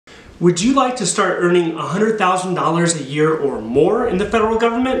Would you like to start earning $100,000 a year or more in the federal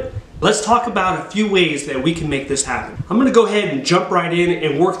government? Let's talk about a few ways that we can make this happen. I'm going to go ahead and jump right in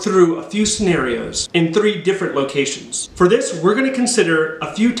and work through a few scenarios in 3 different locations. For this, we're going to consider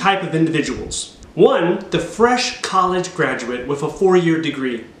a few types of individuals. 1, the fresh college graduate with a 4-year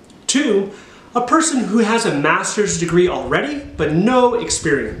degree. 2, a person who has a master's degree already but no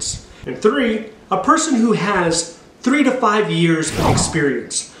experience. And 3, a person who has 3 to 5 years of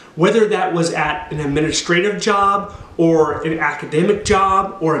experience, whether that was at an administrative job or an academic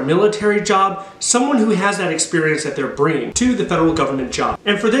job or a military job, someone who has that experience that they're bringing to the federal government job.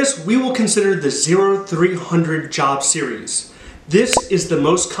 And for this, we will consider the 0300 job series. This is the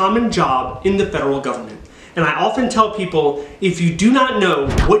most common job in the federal government. And I often tell people, if you do not know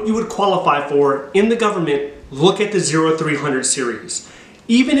what you would qualify for in the government, look at the 0300 series.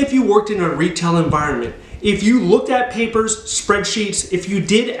 Even if you worked in a retail environment, if you looked at papers, spreadsheets, if you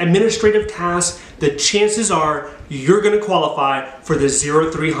did administrative tasks, the chances are you're going to qualify for the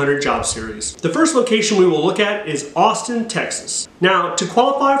 0300 job series. The first location we will look at is Austin, Texas. Now, to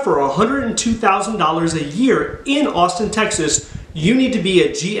qualify for $102,000 a year in Austin, Texas, you need to be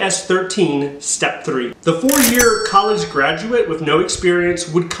a GS-13 Step 3. The 4-year college graduate with no experience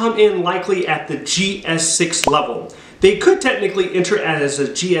would come in likely at the GS-6 level. They could technically enter as a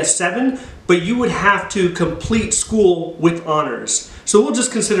GS-7, but you would have to complete school with honors. So we'll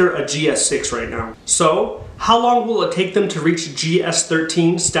just consider a GS-6 right now. So how long will it take them to reach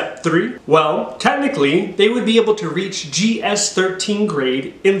GS-13 Step 3? Well, technically, they would be able to reach GS-13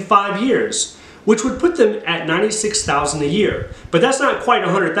 grade in 5 years, which would put them at $96,000 a year. But that's not quite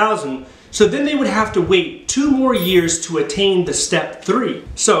 $100,000. So then they would have to wait 2 more years to attain the Step 3.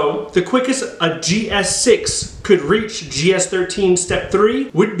 So the quickest a GS-6 could reach GS-13 Step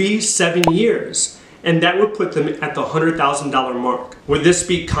 3 would be 7 years. And that would put them at the $100,000 mark. Would this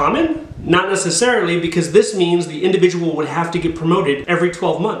be common? Not necessarily, because this means the individual would have to get promoted every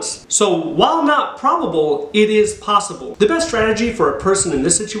 12 months. So while not probable, it is possible. The best strategy for a person in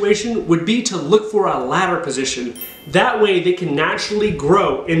this situation would be to look for a ladder position. That way they can naturally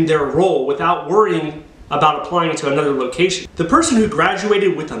grow in their role without worrying about applying to another location. The person who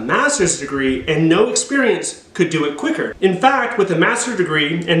graduated with a master's degree and no experience could do it quicker. In fact, with a master's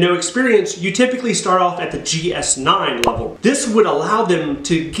degree and no experience, you typically start off at the GS-9 level. This would allow them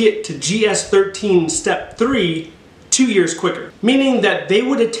to get to GS-13 Step 3 2 years quicker, meaning that they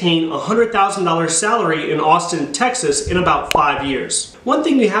would attain a $100,000 salary in Austin, Texas in about 5 years. One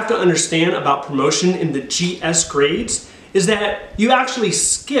thing you have to understand about promotion in the GS grades is that you actually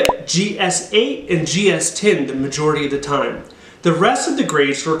skip GS-8 and GS-10 the majority of the time. The rest of the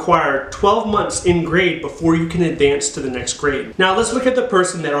grades require 12 months in grade before you can advance to the next grade. Now let's look at the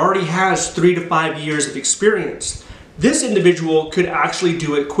person that already has 3 to 5 years of experience. This individual could actually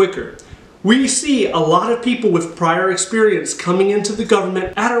do it quicker. We see a lot of people with prior experience coming into the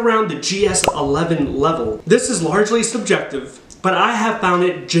government at around the GS-11 level. This is largely subjective, but I have found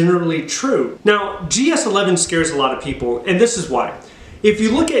it generally true. Now, GS-11 scares a lot of people, and this is why. If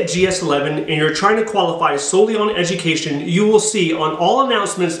you look at GS-11 and you're trying to qualify solely on education, you will see on all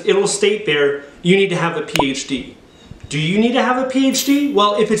announcements, it'll state there, you need to have a PhD. Do you need to have a PhD?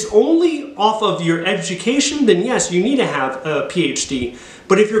 Well, if it's only off of your education, then yes, you need to have a PhD.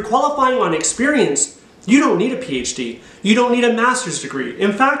 But if you're qualifying on experience, you don't need a PhD. You don't need a master's degree.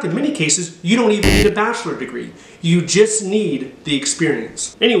 In fact, in many cases, you don't even need a bachelor degree. You just need the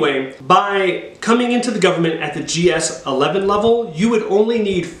experience. Anyway, by coming into the government at the GS-11 level, you would only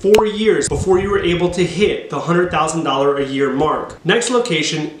need 4 years before you were able to hit the $100,000 a year mark. Next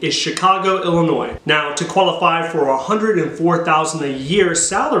location is Chicago, Illinois. Now, to qualify for a $104,000 a year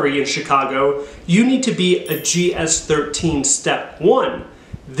salary in Chicago, you need to be a GS-13 Step 1.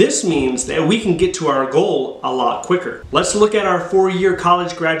 This means that we can get to our goal a lot quicker. Let's look at our 4-year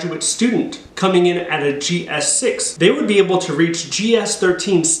college graduate student coming in at a GS-6. They would be able to reach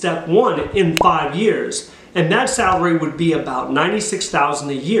GS-13 Step 1 in 5 years. And that salary would be about $96,000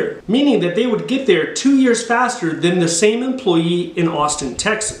 a year, meaning that they would get there 2 years faster than the same employee in Austin,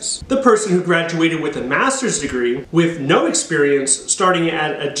 Texas. The person who graduated with a master's degree with no experience starting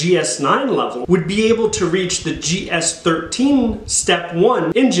at a GS-9 level would be able to reach the GS-13 Step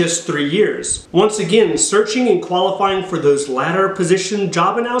 1 in just 3 years. Once again, searching and qualifying for those ladder position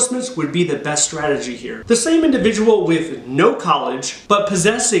job announcements would be the best strategy here. The same individual with no college, but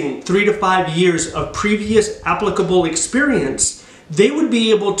possessing 3 to 5 years of previous applicable experience, they would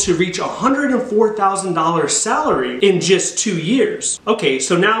be able to reach a $104,000 salary in just 2 years. Okay,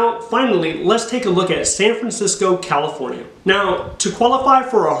 so now finally, let's take a look at San Francisco, California. Now, to qualify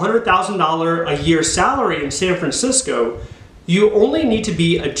for a $100,000 a year salary in San Francisco, you only need to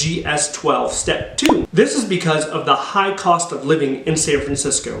be a GS-12 Step 2. This is because of the high cost of living in San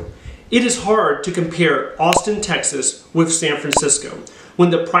Francisco. It is hard to compare Austin, Texas with San Francisco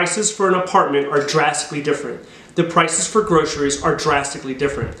when the prices for an apartment are drastically different. The prices for groceries are drastically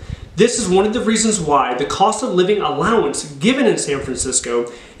different. This is one of the reasons why the cost of living allowance given in San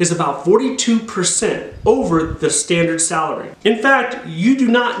Francisco is about 42% over the standard salary. In fact, you do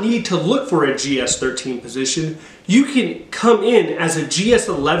not need to look for a GS-13 position. You can come in as a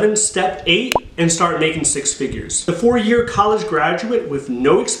GS-11 Step 8 and start making six figures. The 4-year college graduate with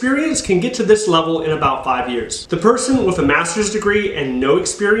no experience can get to this level in about 5 years. The person with a master's degree and no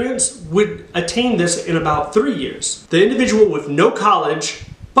experience would attain this in about 3 years. The individual with no college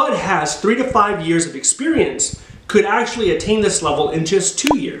but has 3 to 5 years of experience could actually attain this level in just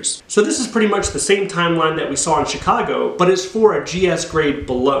 2 years. So this is pretty much the same timeline that we saw in Chicago, but it's for a GS grade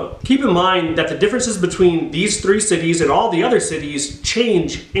below. Keep in mind that the differences between these 3 cities and all the other cities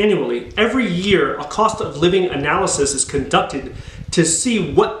change annually. Every year, a cost of living analysis is conducted to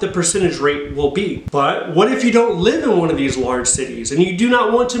see what the percentage rate will be. But what if you don't live in one of these large cities and you do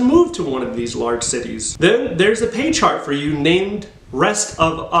not want to move to one of these large cities? Then there's a pay chart for you named Rest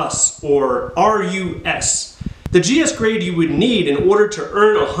of Us, or RUS. The GS grade you would need in order to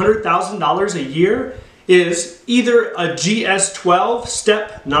earn $100,000 a year is either a GS-12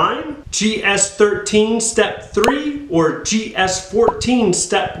 Step 9, GS-13 Step 3, or GS-14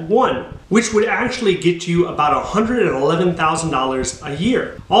 Step 1, which would actually get you about $111,000 a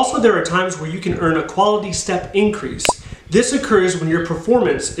year. Also, there are times where you can earn a quality step increase. This occurs when your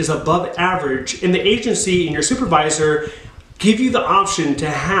performance is above average and the agency and your supervisor give you the option to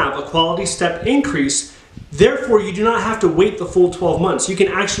have a quality step increase. Therefore, you do not have to wait the full 12 months. You can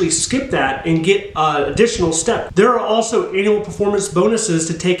actually skip that and get an additional step. There are also annual performance bonuses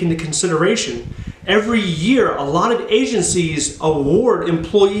to take into consideration. Every year, a lot of agencies award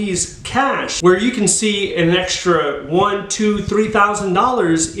employees cash where you can see an extra $1,000, $2,000,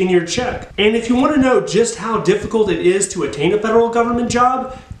 $3,000 in your check. And if you want to know just how difficult it is to attain a federal government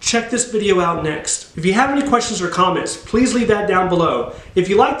job, check this video out next. If you have any questions or comments, please leave that down below. If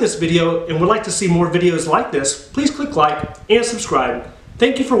you like this video and would like to see more videos like this, please click like and subscribe.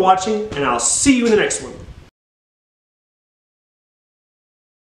 Thank you for watching, and I'll see you in the next one.